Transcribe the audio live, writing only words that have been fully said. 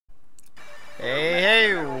Hey,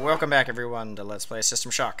 hey, welcome back everyone to Let's Play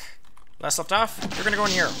System Shock. Last left off, we're gonna go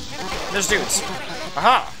in here. There's dudes.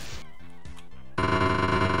 Aha!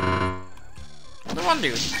 The one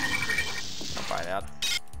dude. I'll buy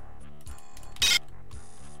that.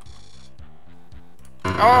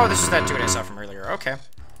 Oh, this is that dude I saw from earlier. Okay.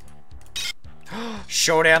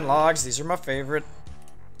 Shodan logs, these are my favorite.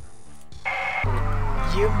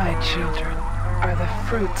 You, my children, are the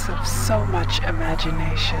fruits of so much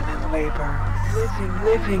imagination and labor.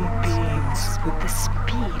 Living beings with The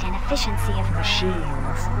speed and efficiency of machines.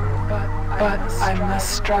 But I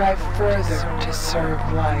must strive further to serve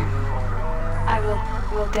life. I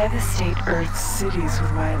will devastate Earth's cities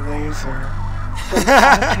with my laser.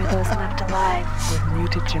 capture those left alive. With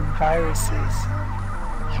mutagen viruses.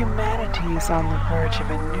 Humanity is on the verge of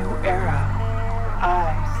a new era.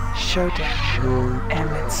 I, Shodan,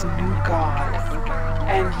 am its new god.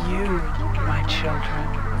 And you, my children,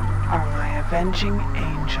 are my avenging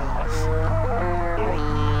angels.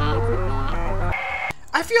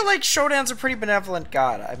 I feel like Shodan's a pretty benevolent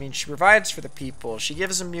god. I mean, she provides for the people. She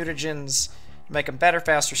gives them mutagens, make them better,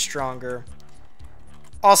 faster, stronger.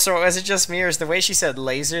 Also, is it just me, or is the way she said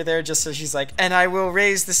laser there just so she's like, and I will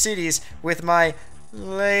raise the cities with my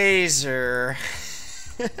laser.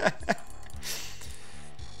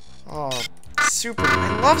 Oh, super.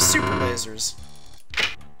 I love super lasers.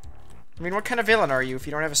 I mean, what kind of villain are you if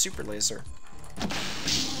you don't have a super laser?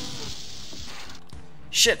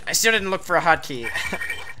 Shit, I still didn't look for a hotkey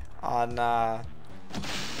on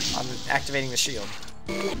activating the shield.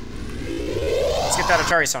 Let's get that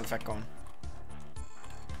Atari sound effect going.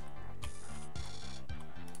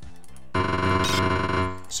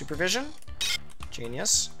 Supervision?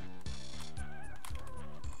 Genius.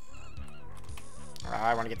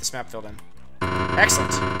 I want to get this map filled in.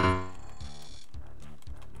 Excellent.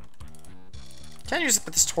 Can't use it,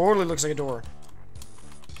 but this totally looks like a door.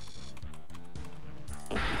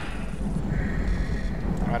 Oh,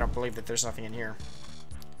 I don't believe that there's nothing in here.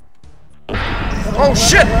 Oh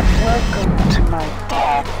shit! Welcome to my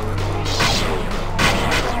death.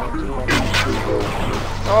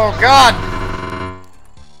 Oh god!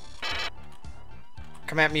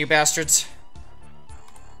 Come at me, you bastards.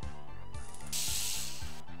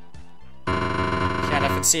 Can't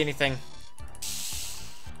effing see anything.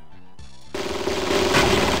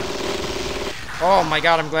 Oh my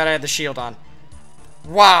god, I'm glad I had the shield on.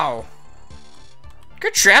 Wow.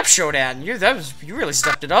 Good trap, Shodan. You really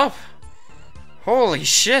stepped it up. Holy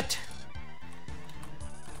shit.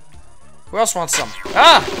 Who else wants some?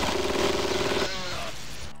 Ah!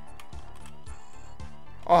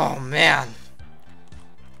 Oh man.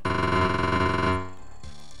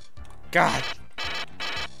 God.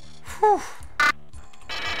 Whew.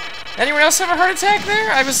 Anyone else have a heart attack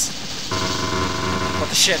there? I was... What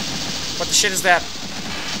the shit? What the shit is that?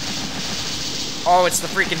 Oh, it's the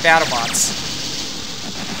freaking BattleBots.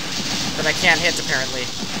 That I can't hit, apparently.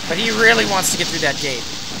 But he really wants to get through that gate.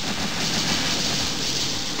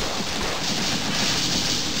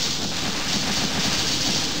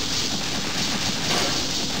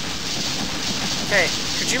 Okay,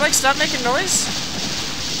 could you, like, stop making noise?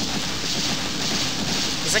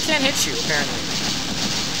 Because I can't hit you, apparently.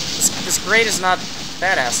 This grate is not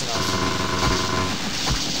badass enough.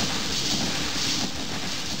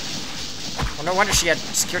 Oh, no wonder she had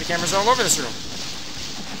security cameras all over this room.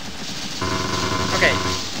 Okay.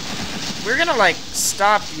 We're gonna, like,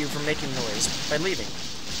 stop you from making noise by leaving.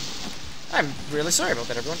 I'm really sorry about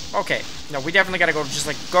that, everyone. Okay. No, we definitely gotta go, just,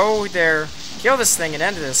 like, go there, kill this thing, and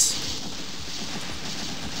end this.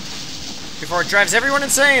 Before it drives everyone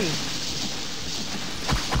insane.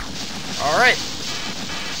 Alright.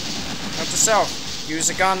 Note to self. Use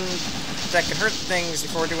a gun that can hurt things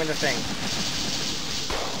before doing the thing.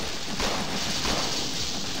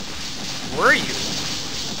 Were you?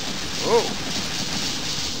 Oh.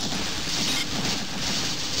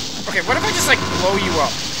 Okay, what if I just, like, blow you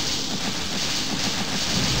up?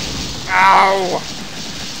 Ow!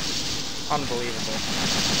 Unbelievable.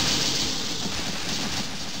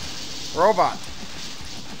 Robot.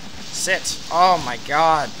 Sit. Oh my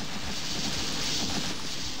god.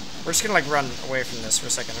 We're just gonna, like, run away from this for a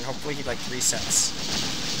second, and hopefully he, like, resets.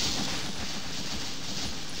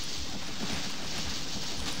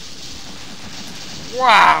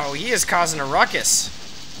 Wow, he is causing a ruckus.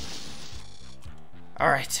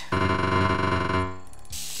 Alright. I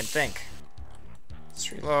can think.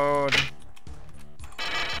 Let's reload.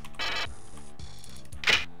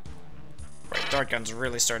 Right, dart gun's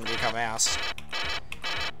really starting to become ass.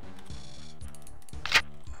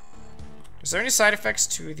 Is there any side effects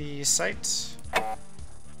to the site?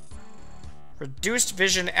 reduced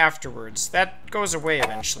vision afterwards. That goes away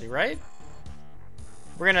eventually, right?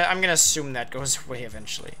 I'm gonna assume that goes away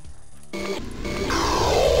eventually.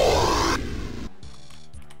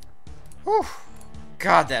 Whew.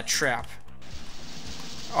 God, that trap.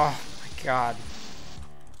 Oh my god.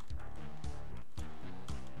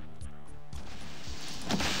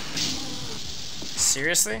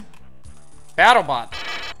 Seriously? BattleBot.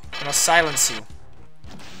 I'm gonna silence you.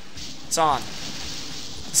 It's on.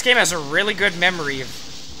 This game has a really good memory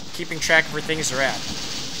of keeping track of where things are at.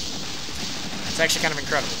 It's actually kind of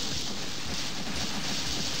incredible.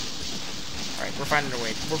 Alright, we're finding a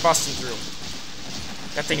way. We're busting through.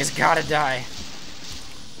 That thing has gotta die.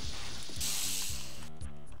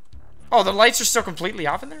 Oh, the lights are still completely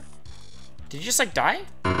off in there? Did he just, like, die?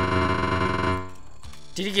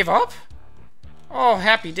 Did he give up? Oh,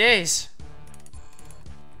 happy days.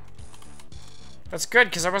 That's good,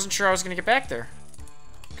 because I wasn't sure I was going to get back there.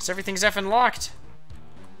 Because everything's effing locked.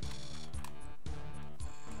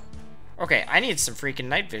 Okay, I need some freaking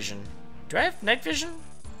night vision. Do I have night vision?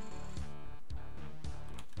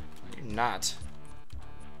 I do not.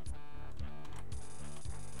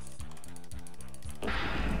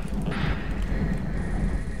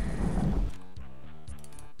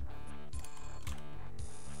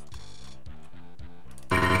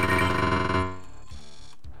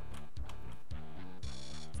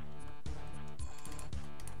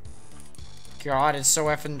 God, it's so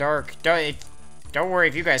effing dark. Don't worry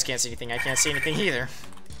if you guys can't see anything. I can't see anything either.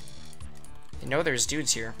 You know there's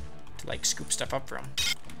dudes here to, like, scoop stuff up from.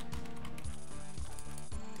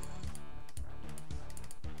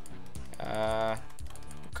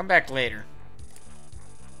 Come back later.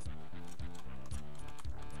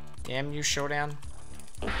 Damn you, Shodan.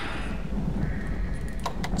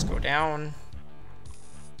 Let's go down.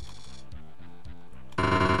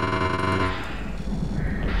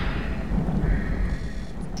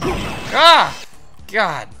 Ah!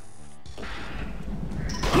 God.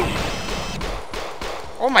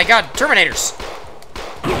 Oh my god, Terminators!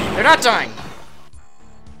 They're not dying!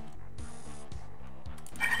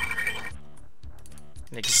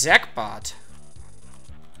 An exec bot.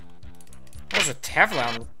 Those are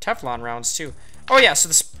Teflon rounds too. Oh yeah, so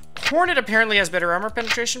the Hornet apparently has better armor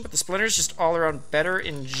penetration, but the Splinter's just all around better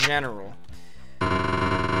in general.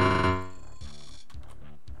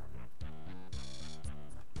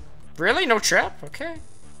 Really? No trap? Okay.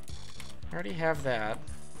 I already have that.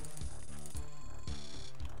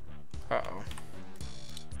 Uh-oh.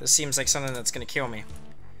 This seems like something that's gonna kill me.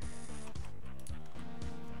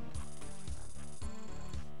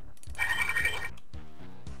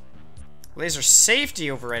 Laser safety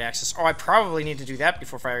override access. Oh, I probably need to do that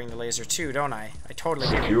before firing the laser too, don't I? I totally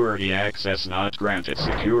do. Security access not granted.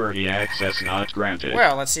 Security access not granted.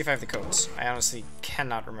 Well, let's see if I have the codes. I honestly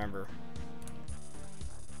cannot remember.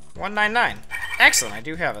 199. Excellent, I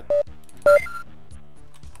do have it.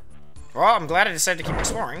 Well, I'm glad I decided to keep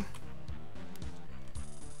exploring.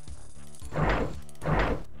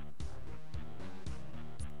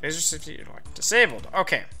 Laser safety disabled.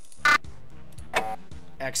 Okay.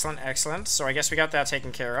 Excellent, excellent. So I guess we got that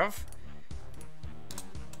taken care of.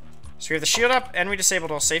 So we have the shield up, and we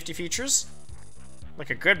disabled all safety features. Like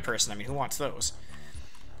a good person, I mean, who wants those?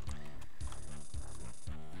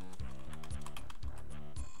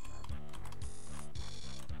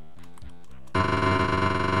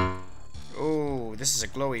 Oh, this is a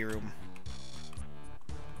glowy room.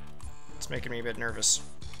 It's making me a bit nervous.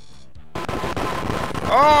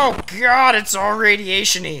 Oh god, it's all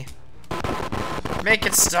radiation-y. Make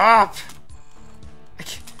it stop. I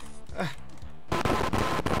can't,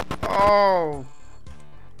 oh.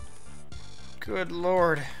 Good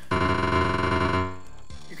lord.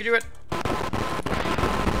 You can do it.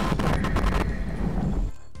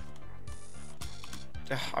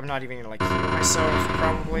 Ugh, I'm not even gonna, like, heal myself,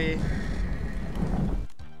 probably.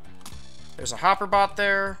 There's a hopper bot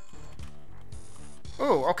there.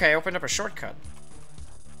 Ooh, okay, I opened up a shortcut.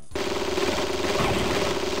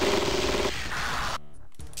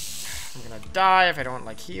 I'm gonna die if I don't,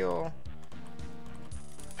 like, heal.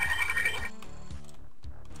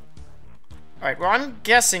 Alright, well, I'm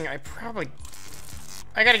guessing I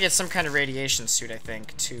gotta get some kind of radiation suit, I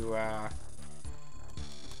think, to,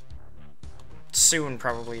 soon,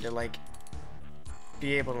 probably, to, like,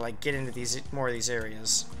 be able to, like, get into these, more of these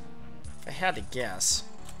areas. If I had to guess.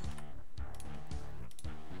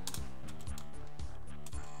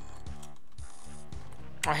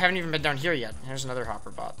 Oh, I haven't even been down here yet. Here's another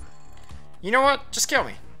hopper bot. You know what? Just kill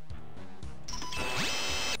me.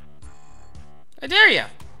 I dare ya!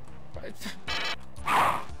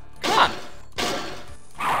 Come on!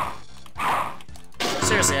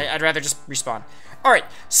 Seriously, I'd rather just respawn. Alright,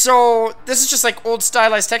 so this is just like old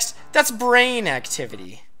stylized text. That's brain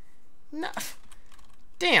activity. No.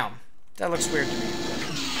 Damn. That looks weird to me.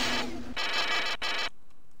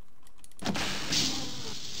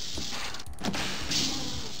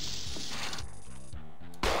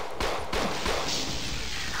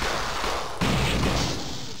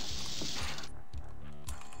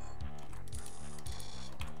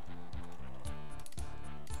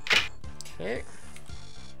 Okay.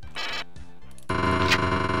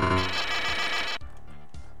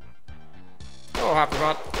 Oh,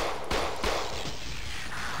 Hopperbot.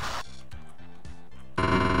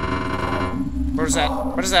 What is that?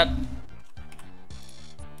 What is that?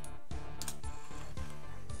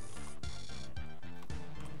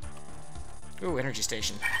 Ooh, energy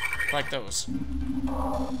station. I like those.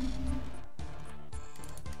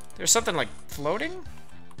 There's something like floating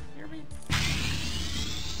near me?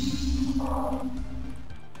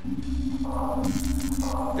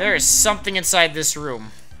 There is something inside this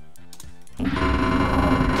room.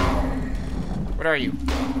 What are you?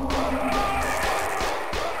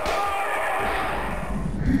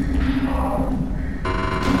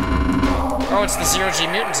 Oh, it's the zero-G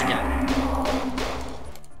mutants again.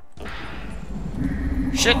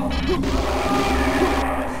 Shit.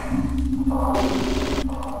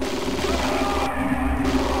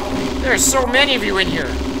 There's so many of you in here.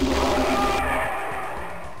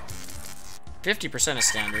 50% is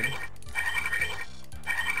standard.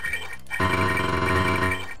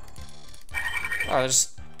 Oh,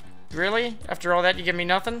 there's... Really? After all that, you give me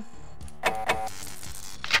nothing?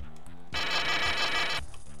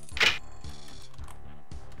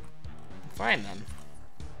 Fine, then.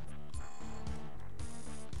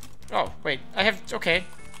 Oh, wait. I have... Okay.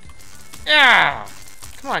 Yeah!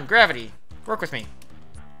 Come on, gravity. Work with me.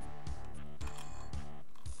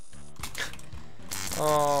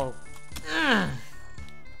 Oh...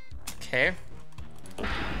 Okay.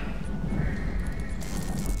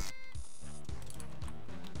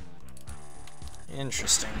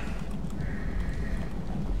 Interesting.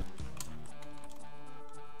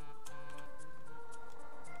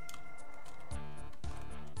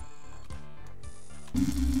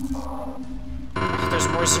 There's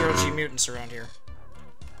more zero-G mutants around here.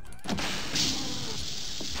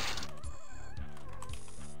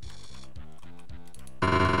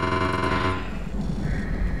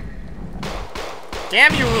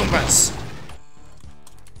 Damn you, Roombas!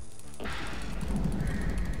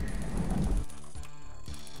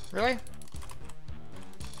 Really?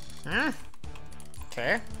 Hmm?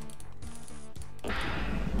 Okay.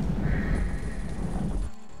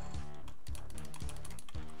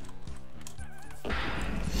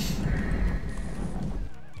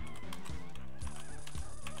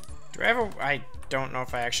 Do I have a... I don't know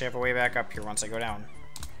if I actually have a way back up here once I go down.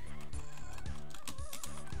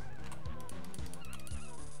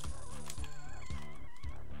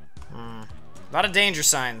 A lot of danger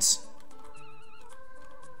signs.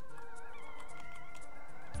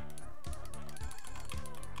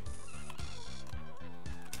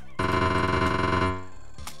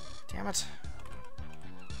 Damn it.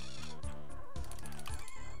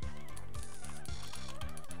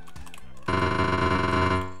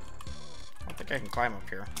 I don't think I can climb up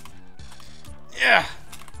here. Yeah!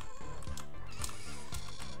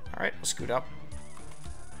 Alright, we'll scoot up.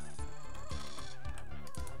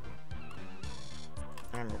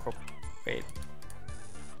 And we'll go, wait,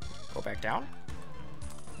 go back down,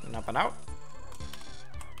 and up and out.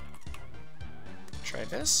 Try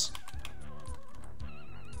this.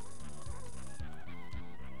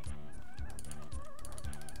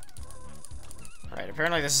 Alright,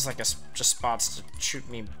 apparently this is like just spots to shoot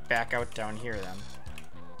me back out down here then.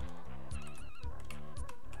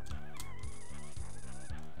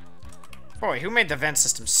 Boy, who made the vent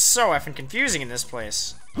system so effing confusing in this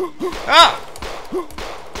place? Ah!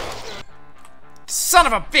 Son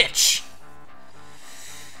of a bitch!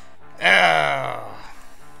 Oh.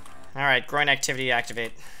 Alright, groin activity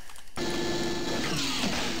activate. I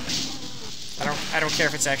don't care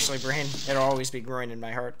if it's actually brain. It'll always be groin in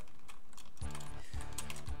my heart.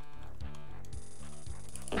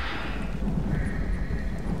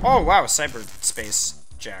 Oh wow, cyberspace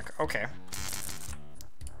jack. Okay.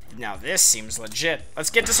 Now this seems legit. Let's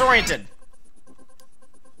get disoriented.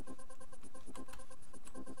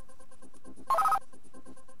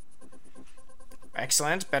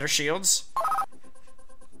 Excellent. Better shields.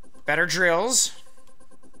 Better drills.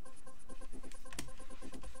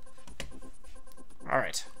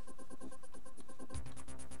 Alright.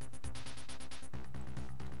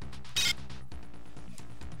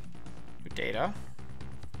 New data.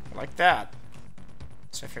 I like that.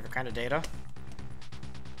 It's my favorite kind of data.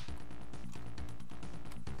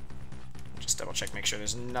 Just double check, make sure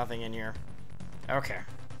there's nothing in here. Okay.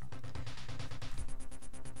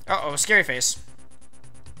 Uh-oh, scary face.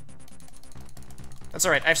 That's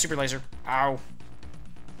alright, I have super laser. Ow.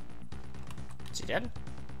 Is he dead?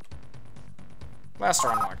 Last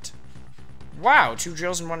door unlocked. Wow, 2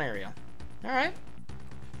 drills in one area. Alright.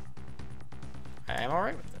 I am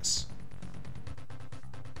alright with this.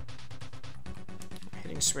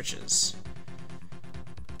 Hitting switches.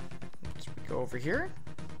 So we go over here.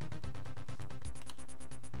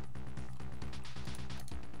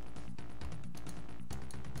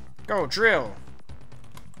 Go, drill.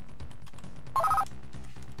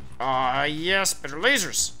 Ah, yes, better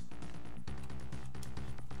lasers.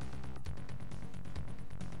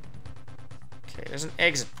 Okay, there's an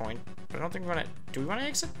exit point, but I don't think we want to... Do we want to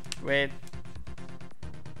exit? Wait.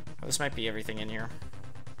 Oh, this might be everything in here.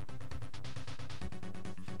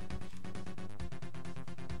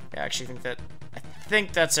 Yeah, I actually think that... I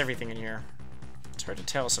think that's everything in here. It's hard to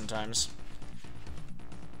tell sometimes.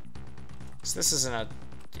 So this is in a...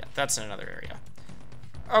 Yeah, that's in another area.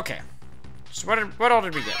 Okay. So what all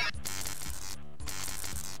did we get?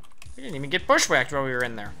 We didn't even get bushwhacked while we were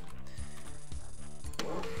in there.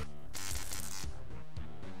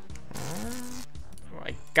 Well,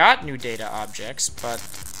 I got new data objects, but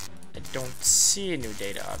I don't see new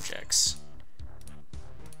data objects.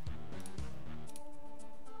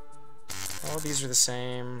 All these are the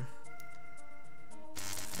same.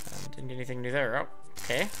 Didn't get anything new there. Oh,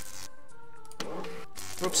 okay.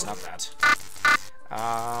 Oops, not that.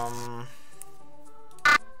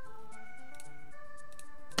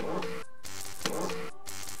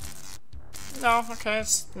 No, okay,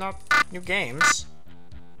 it's not new games.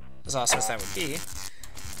 As awesome as that would be.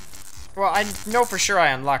 Well, I know for sure I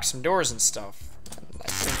unlocked some doors and stuff. And I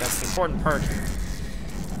think that's the important part here.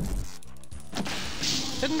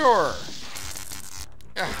 Hidden door!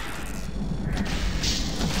 Ugh.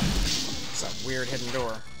 It's a weird hidden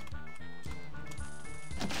door.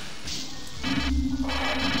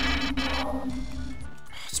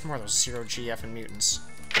 It's more of those 0GF and mutants.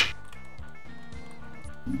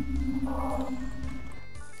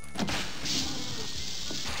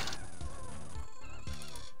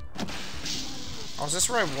 Oh, is this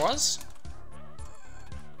where I was?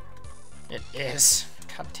 It is.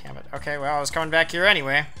 God damn it. Okay, well, I was coming back here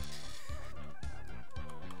anyway.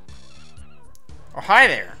 Oh, hi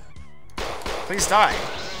there. Please die.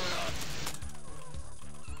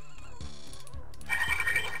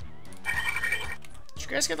 Did you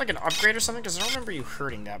guys get like an upgrade or something? Because I don't remember you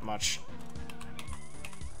hurting that much.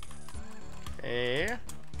 Okay.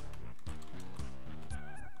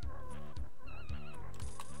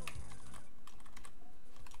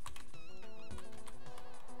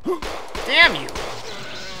 Damn you!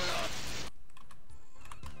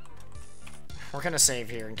 We're gonna save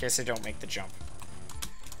here in case they don't make the jump.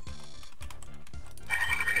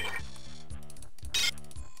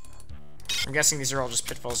 I'm guessing these are all just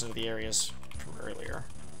pitfalls into the areas from earlier.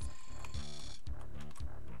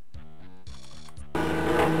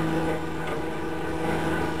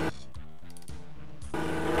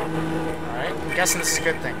 Alright, I'm guessing this is a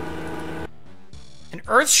good thing. An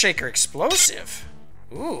Earthshaker explosive?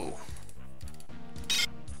 Ooh.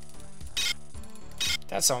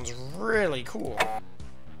 That sounds really cool.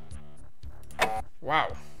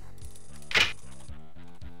 Wow.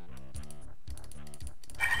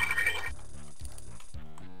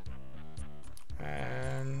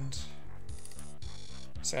 And...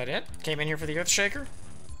 is that it? Came in here for the Earthshaker?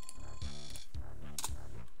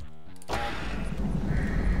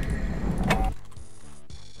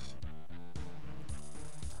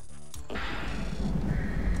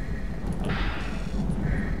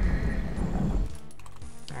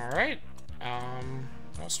 Alright.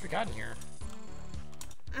 What else we got in here?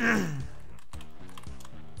 God,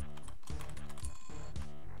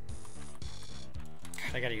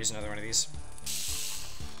 I gotta use another one of these.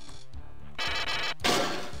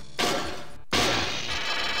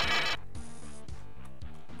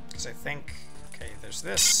 Because I think... okay, there's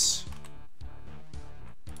this.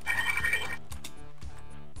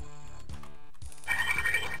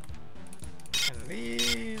 And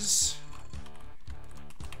these...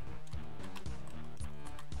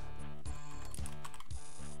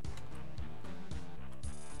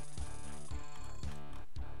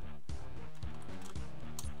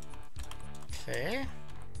 okay.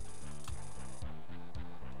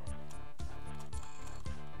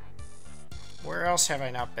 Where else have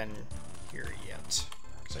I not been here yet?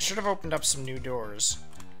 Because I should have opened up some new doors.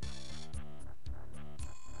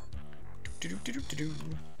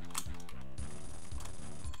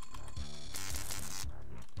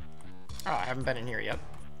 Oh, I haven't been in here yet.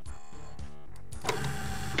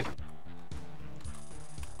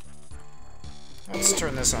 Let's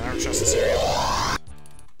turn this on. I don't trust this area.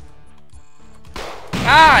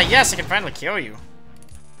 Ah, yes, I can finally kill you.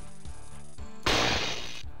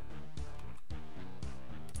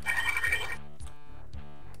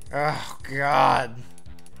 Oh, God.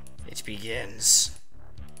 It begins.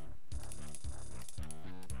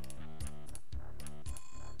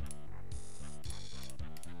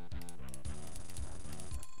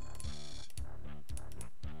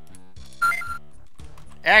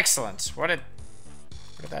 Excellent. What did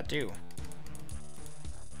that do?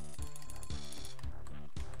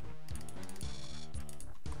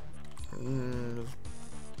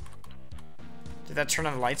 Did that turn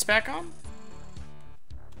on the lights back on?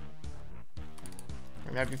 I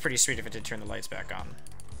mean, that'd be pretty sweet if it did turn the lights back on.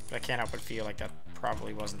 But I can't help but feel like that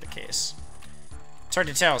probably wasn't the case. It's hard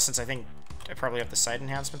to tell since I think I probably have the sight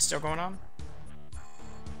enhancement still going on.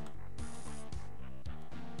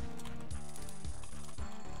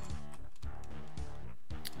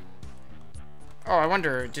 Oh, I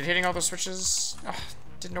wonder, did hitting all those switches... Oh,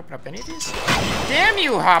 didn't open up any of these? Damn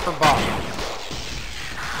you, Hopper Bob!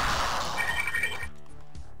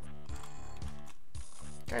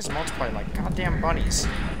 You guys multiply like goddamn bunnies.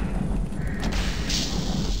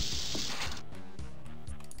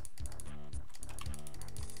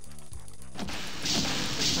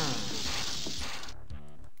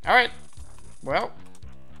 Alright. Well.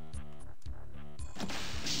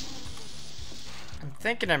 I'm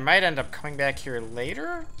thinking I might end up coming back here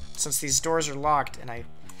later, since these doors are locked, and I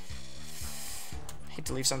hate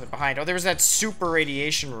to leave something behind. Oh, there was that super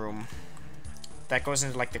radiation room that goes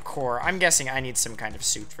into, like, the core. I'm guessing I need some kind of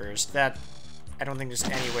suit first. That, I don't think there's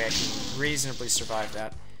any way I can reasonably survive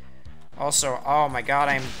that. Also, oh my god,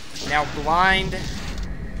 I'm now blind.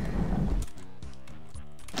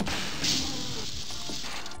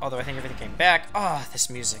 Although I think everything came back. Oh, this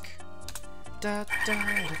music. Da, da,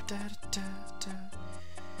 da, da, da, da.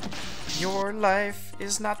 Your life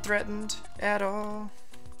is not threatened at all.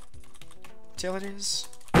 Till it is.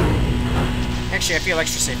 Actually, I feel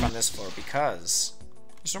extra safe on this floor because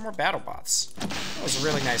there's no more battle bots. That was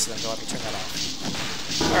really nice of them to let me turn that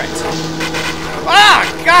off. Alright.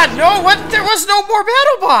 Ah! God, no! What? There was no more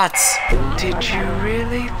battle bots! Did you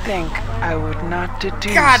really think I would not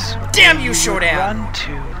deduce? God damn you, Shodan! Run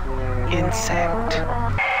to, insect.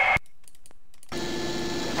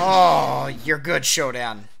 Oh, you're good,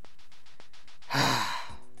 Shodan.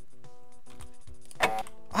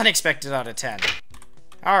 Unexpected out of 10.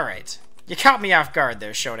 Alright. You caught me off guard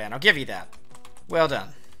there, Shodan. I'll give you that. Well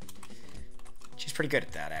done. She's pretty good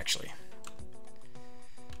at that, actually.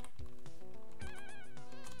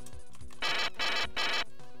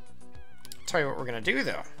 Tell you what we're gonna do,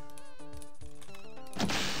 though.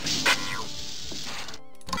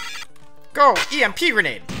 Go! EMP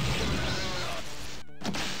grenade!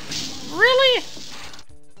 Really?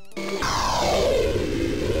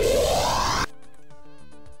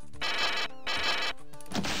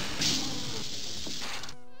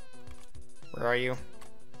 Where are you?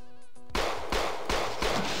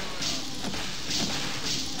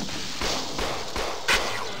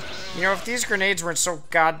 You know, if these grenades weren't so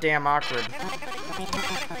goddamn awkward.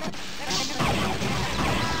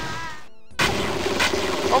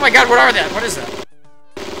 Oh my god, what are that? What is that?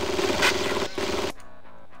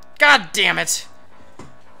 God damn it!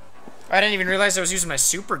 I didn't even realize I was using my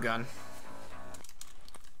super gun.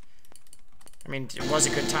 I mean, it was a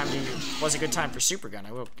good time for super gun.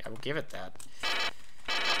 I will give it that.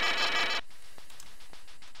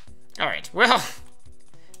 All right. Well,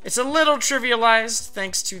 it's a little trivialized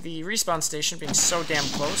thanks to the respawn station being so damn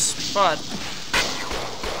close, but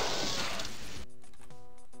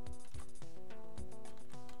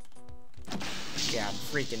god,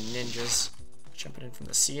 freaking ninjas jumping in from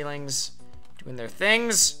the ceilings, doing their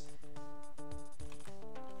things.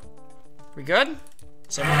 We good?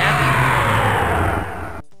 Is everyone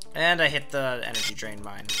happy? And I hit the energy drain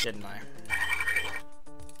mine, didn't I?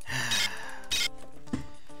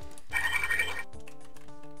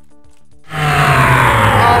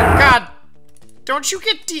 Oh god! Don't you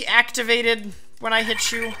get deactivated when I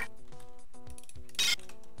hit you?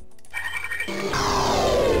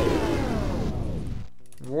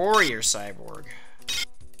 Warrior Cyborg.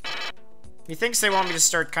 He thinks they want me to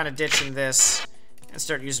start kind of ditching this and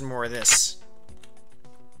start using more of this.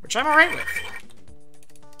 Which I'm alright with.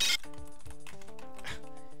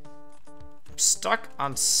 I'm stuck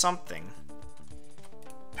on something.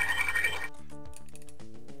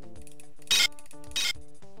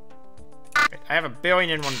 Okay, I have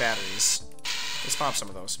 1,000,000,001 batteries. Let's pop some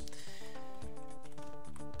of those.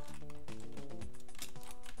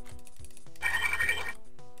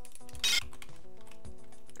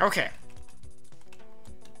 Okay.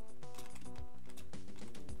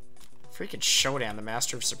 Freaking Shodan, the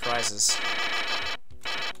master of surprises.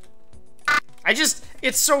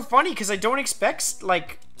 It's so funny because I don't expect,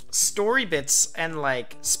 like, story bits and,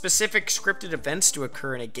 like, specific scripted events to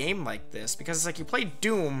occur in a game like this. Because it's like, you play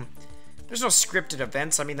Doom, there's no scripted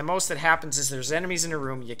events. I mean, the most that happens is there's enemies in a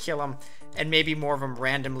room, you kill them, and maybe more of them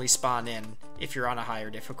randomly spawn in if you're on a higher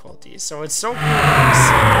difficulty. So it's so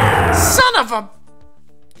cool. Son of a...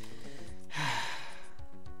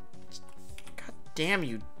 God damn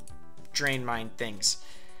you, drain mine things.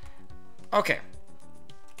 Okay.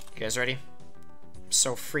 You guys ready? I'm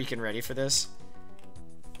so freaking ready for this.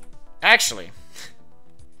 Actually, I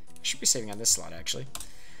should be saving on this slot, actually.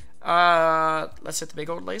 Let's hit the big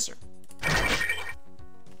old laser.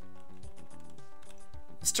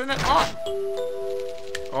 Let's turn that on.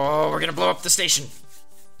 Oh, we're gonna blow up the station.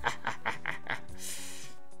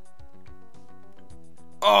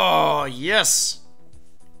 Oh, yes.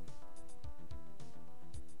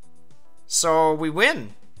 So, we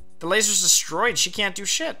win. The laser's destroyed. She can't do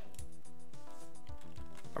shit.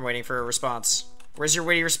 I'm waiting for a response. Where's your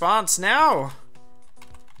witty response now?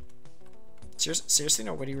 Seriously,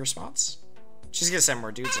 no witty response? She's gonna send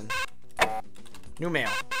more dudes in. New mail.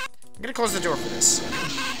 I'm gonna close the door for this.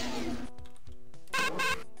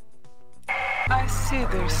 I see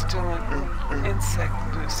there's still an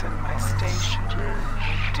insect loose in my station.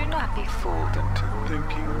 Do not be fooled into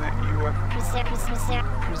thinking that you have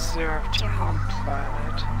preserved your home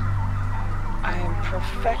planet. I am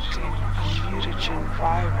perfecting a mutagen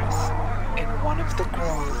virus in one of the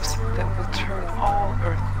groves that will turn all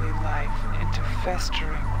earthly life into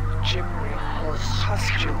festering, gibbering,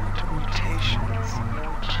 pustulant mutations.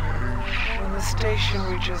 When the station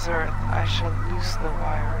reaches Earth, I shall loose the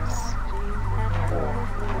virus.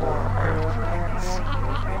 Poor Earthlings.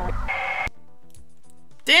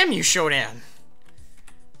 Damn you, Shodan!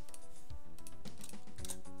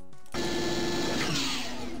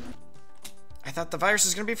 I thought the virus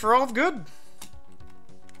is gonna be for all of good.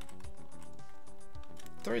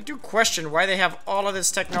 Though I do question why they have all of this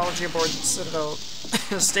technology aboard the Citadel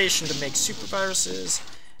station to make super viruses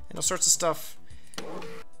and all sorts of stuff.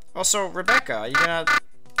 Also, Rebecca, are you gonna...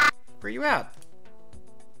 Where you at?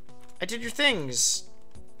 I did your things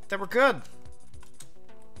that were good.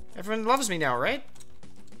 Everyone loves me now, right?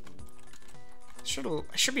 I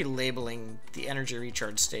should be labeling the energy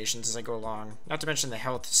recharge stations as I go along. Not to mention the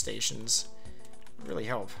health stations. It would really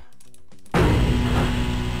help.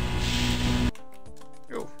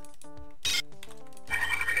 Ooh.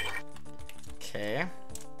 Okay.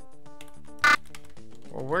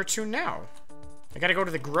 Well, where to now? I gotta go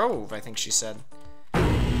to the Grove, I think she said.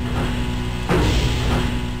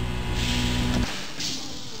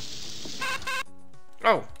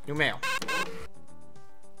 Oh, new mail.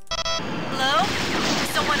 Hello? Is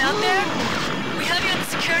someone out there? We have you on the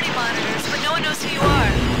security monitors, but no one knows who you are.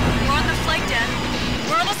 We're on the flight deck.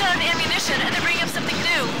 We're almost out of ammunition, and they're bringing up something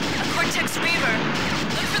new. A Cortex Reaver.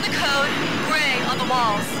 Look for the code, gray, on the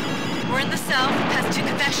walls. We're in the south, past 2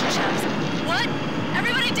 convection shafts. What?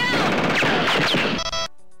 Everybody down!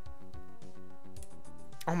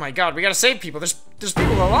 Oh my god, we gotta save people. There's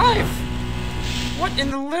people alive! What in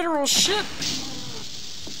the literal shit?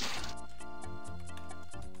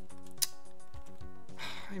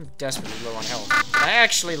 I'm desperately low on health. I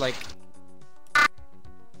actually, like...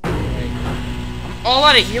 Wait. I'm all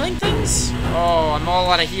out of healing things? Oh, I'm all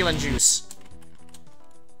out of healing juice.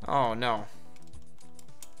 Oh, no.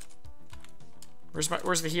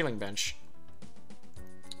 Where's the healing bench?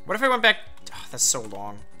 What if I went back... Oh, that's so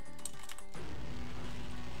long.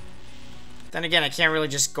 Then again, I can't really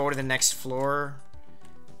just go to the next floor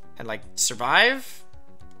and, like, survive.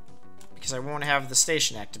 Because I won't have the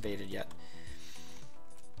station activated yet.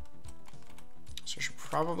 So I should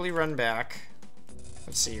probably run back.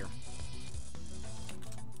 Let's see here.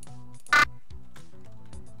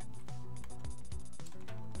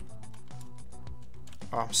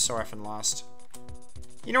 Oh, I'm so effing lost.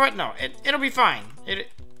 You know what? No, it'll be fine.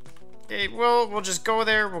 We'll just go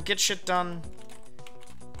there. We'll get shit done.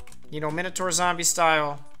 You know, MinotaurZombie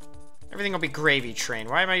style. Everything will be gravy train.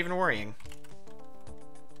 Why am I even worrying?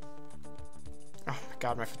 Oh my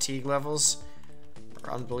god, my fatigue levels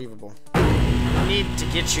are unbelievable. I need to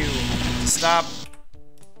get you to stop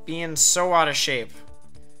being so out of shape.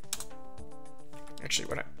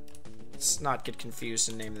 Actually, let's not get confused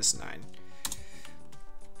and name this 9.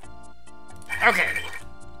 Okay.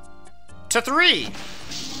 To 3.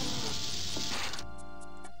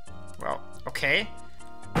 Well, okay.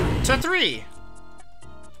 To 3.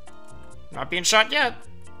 Not being shot yet.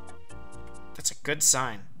 That's a good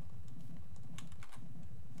sign.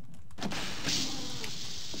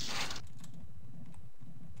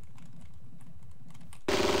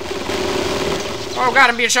 Oh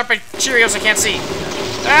god, I'm being shot by Cheerios I can't see.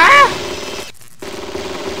 Ah!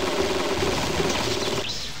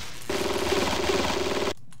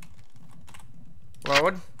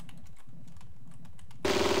 Load.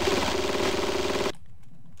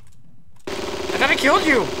 I thought I killed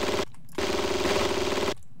you!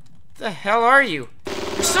 The hell are you?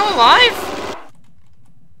 You're still alive?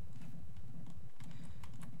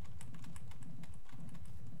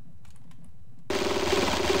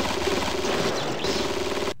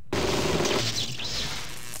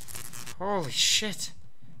 Holy shit.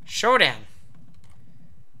 Shodan.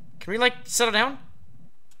 Can we, like, settle down?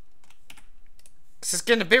 This is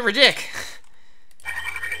getting a bit ridiculous.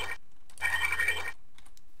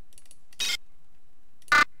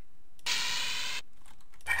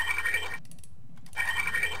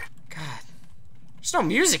 God. There's no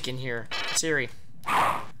music in here. Siri.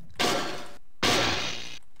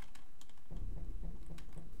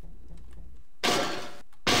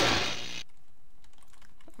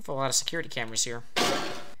 A lot of security cameras here.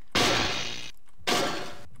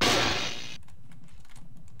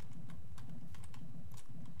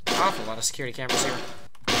 Awful lot of security cameras here.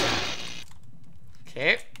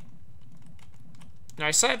 Okay. Now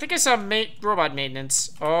I think I saw robot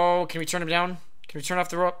maintenance. Oh, can we turn them down? Can we turn off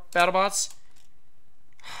the battle bots?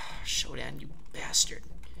 Shodan, you bastard.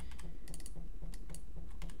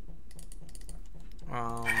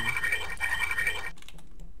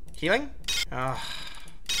 Healing?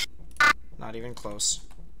 Not even close.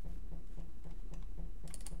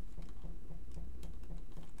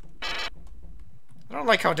 I don't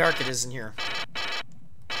like how dark it is in here.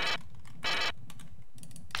 Let's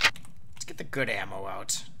get the good ammo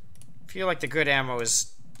out. I feel like the good ammo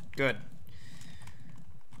is good.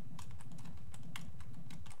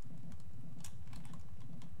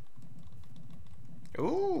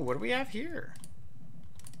 Ooh, what do we have here?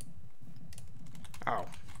 Oh.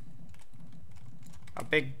 A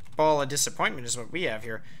big ball of disappointment is what we have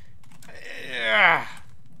here.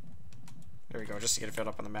 There we go, just to get it filled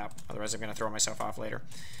up on the map. Otherwise, I'm going to throw myself off later.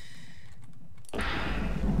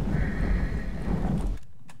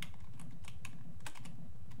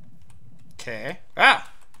 Okay. Ah!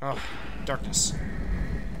 Oh, darkness.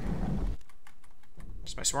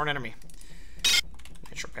 It's my sworn enemy.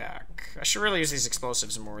 Nitro pack. I should really use these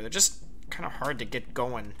explosives more. They're just kind of hard to get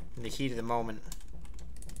going in the heat of the moment.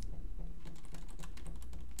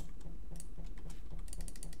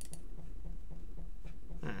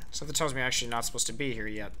 Something tells me I'm actually not supposed to be here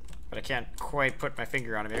yet, but I can't quite put my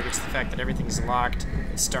finger on it. Maybe it's the fact that everything's locked,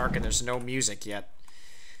 it's dark, and there's no music yet.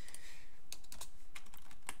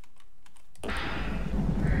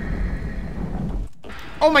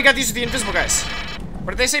 Oh my god, these are the invisible guys!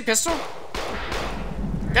 What did they say, pistol?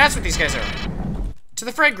 That's what these guys are. To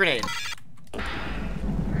the frag grenade.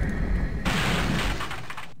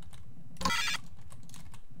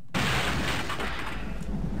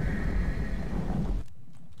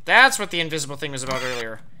 That's what the invisible thing was about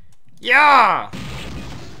earlier. Yeah!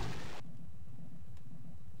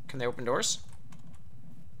 Can they open doors?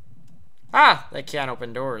 Ah, they can't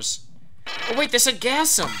open doors. Oh wait, they said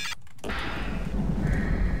gas them.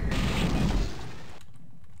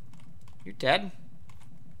 You dead?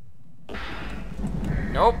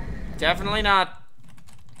 Nope, definitely not.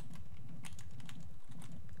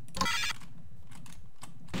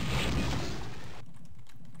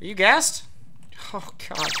 Are you gassed? Oh,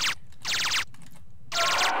 God.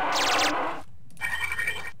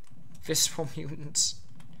 Invisible mutants.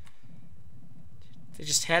 They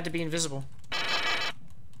just had to be invisible.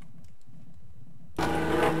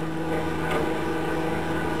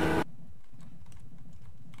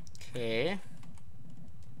 Okay.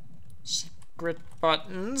 Secret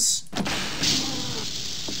buttons.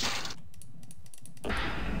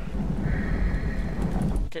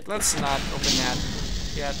 Okay, let's not open that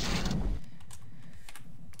yet.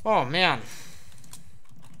 Oh, man.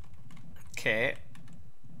 Okay.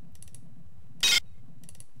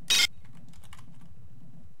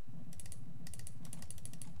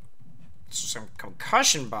 So some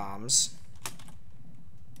concussion bombs.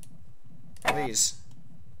 Please.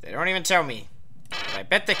 They don't even tell me. But I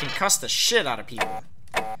bet they can cuss the shit out of people.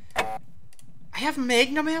 I have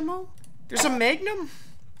magnum ammo? There's a magnum?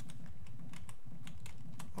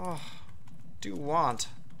 Oh, do want.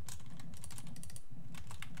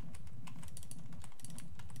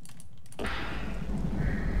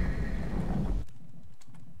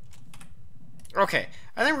 Okay,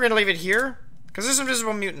 I think we're gonna leave it here, because there's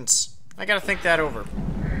invisible mutants. I gotta think that over.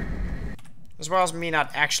 As well as me not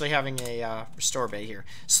actually having a restore bay here.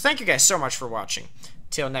 So thank you guys so much for watching.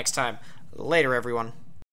 Till next time, later everyone.